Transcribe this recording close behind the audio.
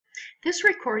This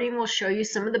recording will show you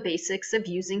some of the basics of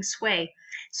using Sway.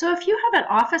 So if you have an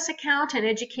Office account, an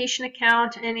education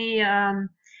account, any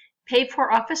paid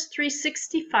for Office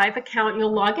 365 account,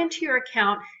 you'll log into your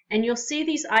account and you'll see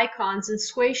these icons, and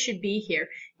Sway should be here.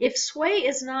 If Sway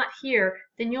is not here,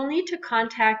 then you'll need to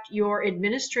contact your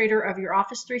administrator of your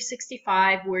Office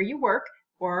 365 where you work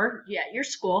or at your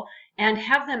school and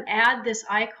have them add this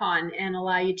icon and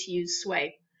allow you to use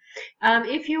Sway.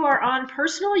 If you are on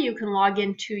personal, you can log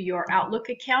into your Outlook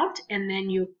account and then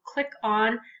you click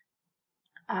on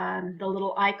the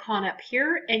little icon up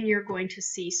here and you're going to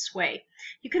see Sway.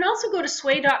 You can also go to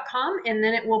sway.com and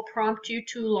then it will prompt you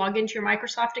to log into your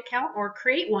Microsoft account or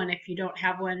create one if you don't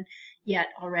have one yet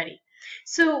already.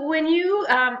 So when you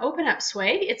open up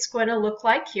Sway, it's going to look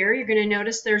like here. You're going to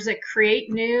notice there's a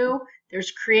Create New.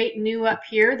 There's Create New up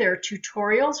here. There are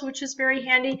tutorials, which is very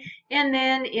handy. And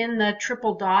then in the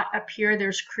triple dot up here,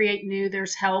 there's Create New.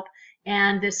 There's Help.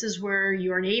 And this is where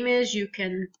your name is. You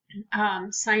can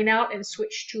sign out and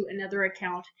switch to another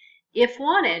account if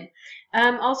wanted.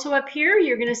 Also up here,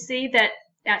 you're going to see that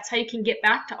that's how you can get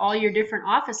back to all your different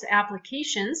Office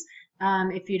applications.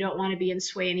 If you don't want to be in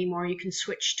Sway anymore, you can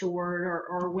switch to Word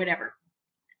or whatever.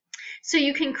 So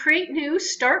you can create new,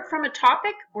 start from a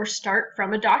topic, or start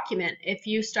from a document. If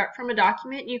you start from a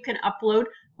document, you can upload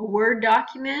a Word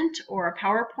document or a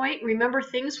PowerPoint. Remember,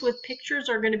 things with pictures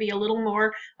are going to be a little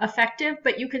more effective,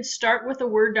 but you can start with a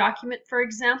Word document, for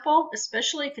example,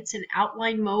 especially if it's in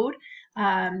outline mode.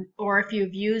 Or if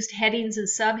you've used headings and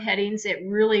subheadings, it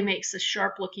really makes a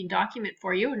sharp looking document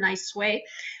for you, a nice way.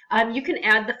 You can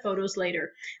add the photos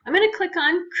later. I'm going to click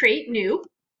on Create New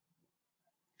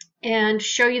and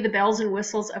show you the bells and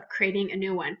whistles of creating a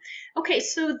new one. Okay,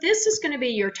 so this is going to be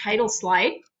your title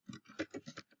slide.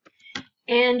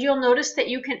 And you'll notice that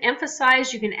you can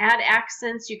emphasize, you can add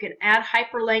accents, you can add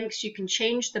hyperlinks, you can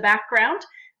change the background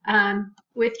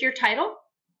with your title.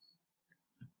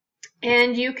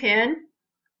 And you can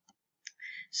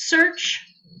search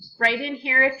right in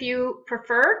here if you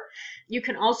prefer. You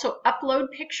can also upload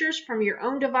pictures from your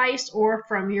own device or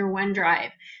from your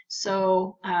OneDrive.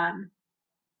 So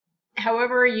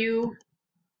however you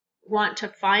want to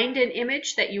find an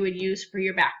image that you would use for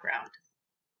your background.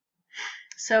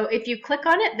 So if you click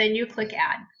on it, then you click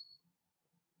Add.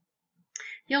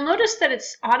 You'll notice that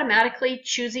it's automatically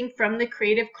choosing from the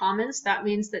Creative Commons. That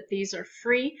means that these are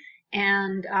free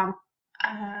and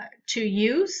to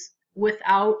use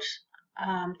without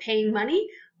paying money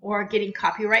or getting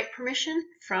copyright permission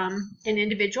from an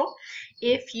individual.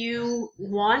 If you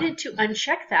wanted to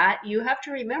uncheck that, you have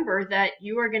to remember that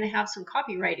you are going to have some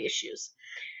copyright issues.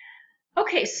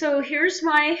 Okay, so here's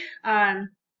my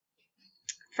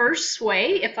first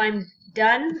Sway. If I'm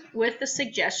done with the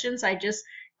suggestions, I just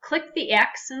click the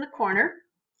X in the corner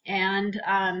and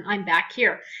I'm back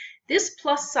here. This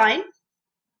plus sign,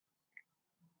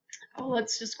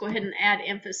 let's just go ahead and add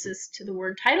emphasis to the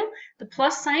word title. The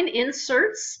plus sign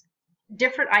inserts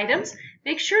different items.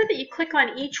 Make sure that you click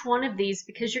on each one of these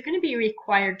because you're going to be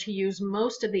required to use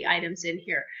most of the items in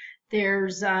here.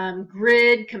 There's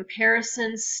grid,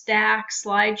 comparison, stack,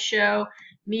 slideshow,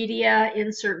 media,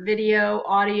 insert video,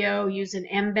 audio, use an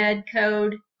embed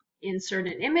code, insert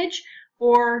an image,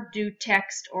 or do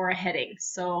text or a heading.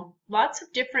 So lots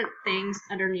of different things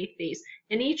underneath these.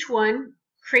 And each one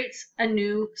creates a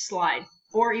new slide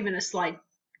or even a slide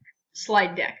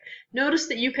deck. Notice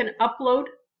that you can upload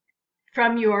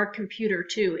from your computer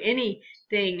too,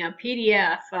 anything, a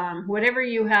PDF, whatever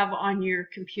you have on your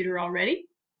computer already.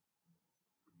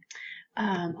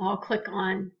 I'll click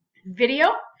on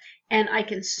video and I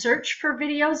can search for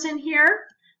videos in here,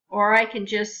 or I can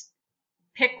just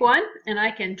pick one and I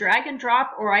can drag and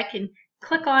drop, or I can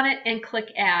click on it and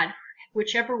click Add,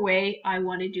 whichever way I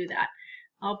want to do that.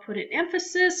 I'll put an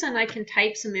emphasis and I can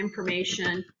type some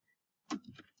information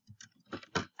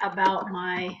about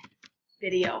my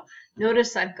video.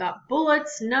 Notice I've got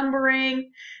bullets,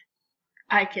 numbering.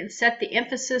 I can set the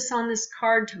emphasis on this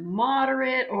card to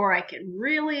moderate, or I can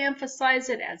really emphasize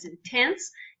it as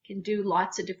intense. Can do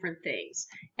lots of different things.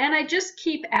 And I just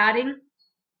keep adding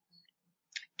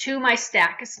to my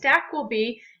stack. A stack will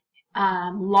be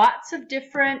lots of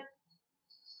different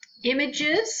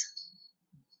images.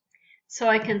 So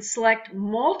I can select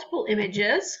multiple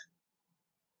images.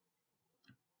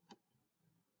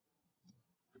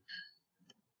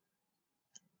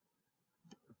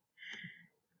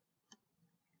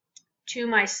 To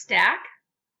my stack.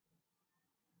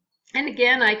 And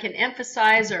again, I can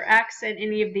emphasize or accent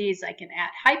any of these. I can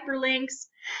add hyperlinks,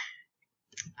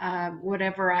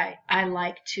 whatever I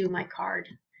like to my card.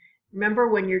 Remember,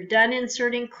 when you're done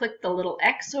inserting, click the little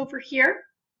X over here,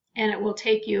 and it will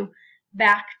take you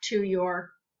back to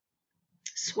your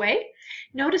Sway.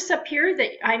 Notice up here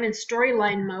that I'm in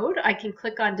storyline mode. I can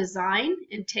click on design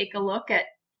and take a look at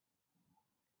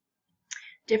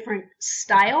different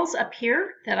styles up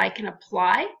here that I can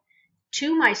apply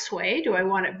to my sway. Do I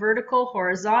want it vertical,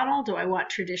 horizontal? Do I want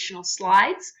traditional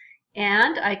slides?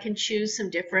 And I can choose some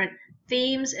different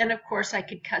themes, and of course I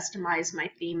could customize my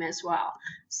theme as well.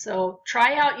 So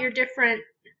try out your different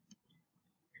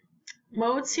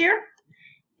modes here,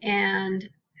 and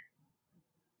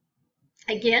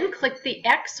again, click the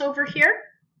X over here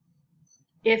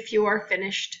if you are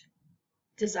finished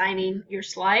designing your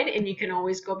slide, and you can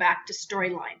always go back to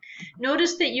storyline.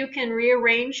 Notice that you can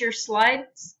rearrange your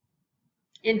slides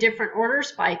in different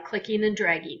orders by clicking and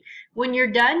dragging. When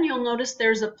you're done, you'll notice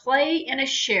there's a play and a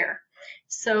share.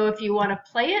 So if you want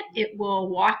to play it, it will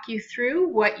walk you through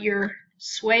what your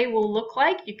sway will look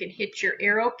like. You can hit your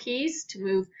arrow keys to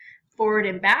move forward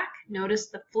and back. Notice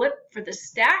the flip for the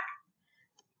stack.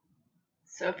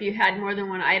 So if you had more than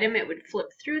one item, it would flip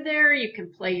through there. You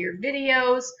can play your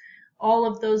videos, all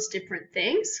of those different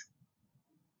things.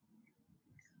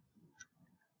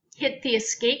 Hit the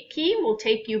escape key, will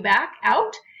take you back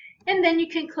out, and then you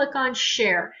can click on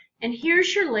share. And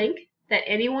here's your link that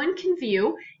anyone can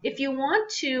view. If you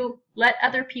want to let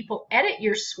other people edit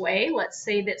your sway, let's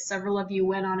say that several of you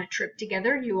went on a trip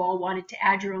together and you all wanted to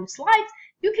add your own slides,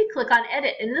 you can click on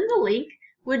edit, and then the link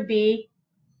would be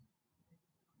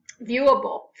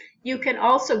viewable. You can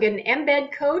also get an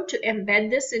embed code to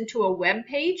embed this into a web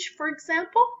page, for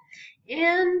example,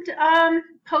 and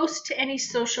post to any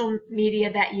social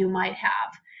media that you might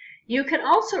have. You can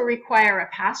also require a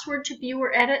password to view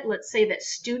or edit. Let's say that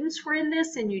students were in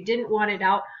this and you didn't want it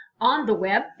out on the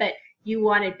web, but you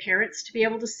wanted parents to be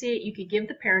able to see it. You could give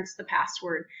the parents the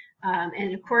password.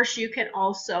 And of course, you can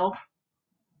also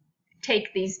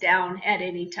take these down at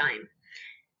any time.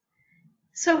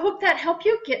 So hope that helped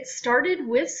you get started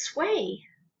with Sway.